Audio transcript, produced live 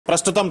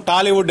ప్రస్తుతం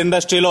టాలీవుడ్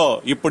ఇండస్ట్రీలో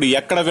ఇప్పుడు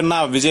ఎక్కడ విన్నా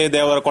విజయ్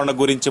దేవరకొండ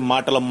గురించి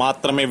మాటలు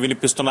మాత్రమే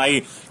వినిపిస్తున్నాయి.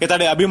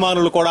 ఇతడి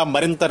అభిమానులు కూడా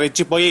మరింత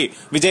రెచ్చిపోయి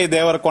విజయ్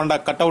దేవరకొండ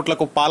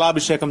కటౌట్లకు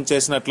పాలాభిషేకం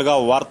చేసినట్లుగా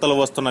వార్తలు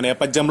వస్తున్న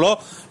నేపథ్యంలో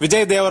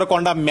విజయ్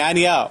దేవరకొండ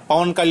మ్యానియా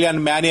పవన్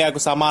కళ్యాణ్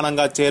మ్యానియాకు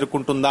సమానంగా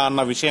చేరుకుంటుందా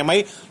అన్న విషయమై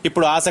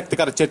ఇప్పుడు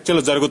ఆసక్తికర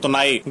చర్చలు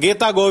జరుగుతున్నాయి.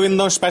 గీతా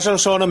గోవిందం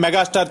స్పెషల్ షోను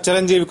మెగాస్టార్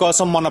చిరంజీవి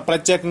కోసం మొన్న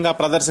ప్రత్యేకంగా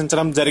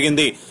ప్రదర్శించడం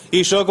జరిగింది.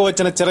 ఈ షోకు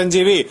వచ్చిన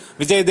చిరంజీవి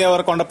విజయ్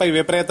దేవరకొండపై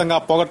విపరీతంగా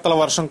పొగడ్తల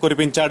వర్షం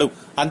కురిపించాడు.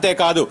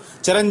 అంతేకాదు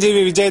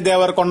చిరంజీవి విజయ్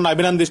దేవరకొండను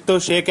అభినందిస్తూ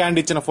షేక్ హ్యాండ్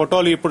ఇచ్చిన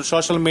ఫోటోలు ఇప్పుడు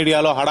సోషల్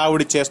మీడియాలో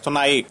హడావుడి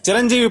చేస్తున్నాయి.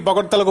 చిరంజీవి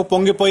పొగడ్తలకు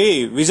పొంగిపోయి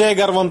విజయ్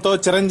గర్వంతో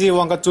చిరంజీవి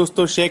వంక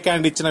చూస్తూ షేక్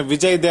హ్యాండ్ ఇచ్చిన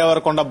విజయ్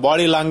దేవరకొండ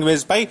బాడీ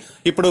లాంగ్వేజ్ పై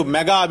ఇప్పుడు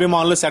మెగా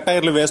అభిమానులు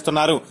సెటైర్లు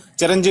వేస్తున్నారు.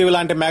 చిరంజీవి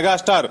లాంటి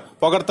మెగాస్టార్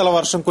పొగడ్తల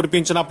వర్షం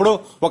కురిపించినప్పుడు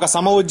ఒక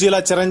సమఉజ్జీలా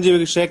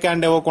చిరంజీవికి షేక్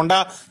హ్యాండ్ ఇవ్వకుండా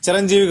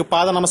చిరంజీవికి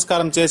పాద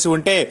నమస్కారం చేసి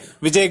ఉంటే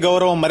విజయ్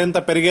గౌరవం మరింత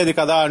పెరిగేది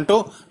కదా అంటూ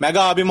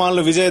మెగా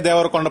అభిమానులు విజయ్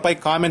దేవరకొండపై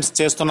కామెంట్స్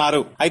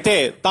చేస్తున్నారు. అయితే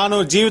తాను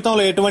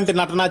జీవితంలో ఎటువంటి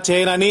నటన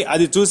చేయనని,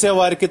 అది చూసే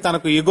వారికి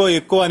తనకు ఇగో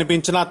ఎక్కువ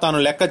అనిపించినా తాను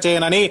లెక్క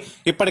చేయనని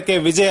ఇప్పటికే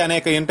విజయ్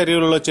అనేక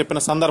ఇంటర్వ్యూలలో చెప్పిన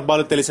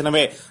సందర్భాలు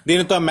తెలిసినవే.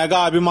 దీనితో మెగా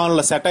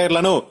అభిమానుల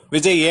సెటైర్లను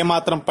విజయ్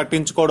ఏమాత్రం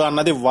పట్టించుకోడు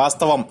అన్నది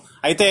వాస్తవం.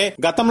 అయితే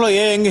గతంలో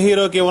ఏ యంగ్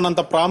హీరోకి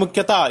ఇవ్వనంత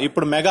ప్రాముఖ్యత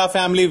ఇప్పుడు మెగా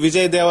ఫ్యామిలీ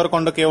విజయ్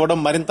దేవరకొండకు ఇవ్వడం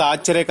మరింత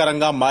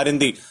ఆశ్చర్యకరంగా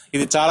మారింది.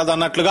 ఇది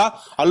చాలదన్నట్లుగా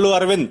అల్లు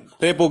అరవింద్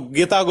రేపు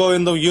గీతా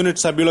గోవిందం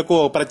యూనిట్ సభ్యులకు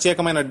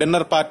ప్రత్యేకమైన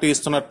డిన్నర్ పార్టీ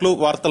ఇస్తున్నట్లు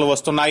వార్తలు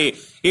వస్తున్నాయి.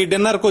 ఈ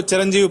డిన్నర్ కు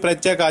చిరంజీవి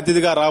ప్రత్యేక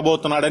అతిథిగా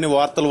రాబోతున్నాడని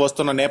వార్తలు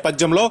వస్తున్న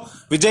నేపథ్యంలో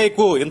విజయ్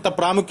కు ఇంత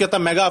ప్రాముఖ్యత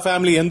మెగా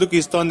ఫ్యామిలీ ఎందుకు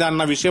ఇస్తోంది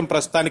అన్న విషయం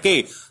ప్రస్తుతానికి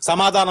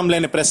సమాధానం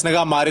లేని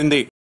ప్రశ్నగా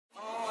మారింది.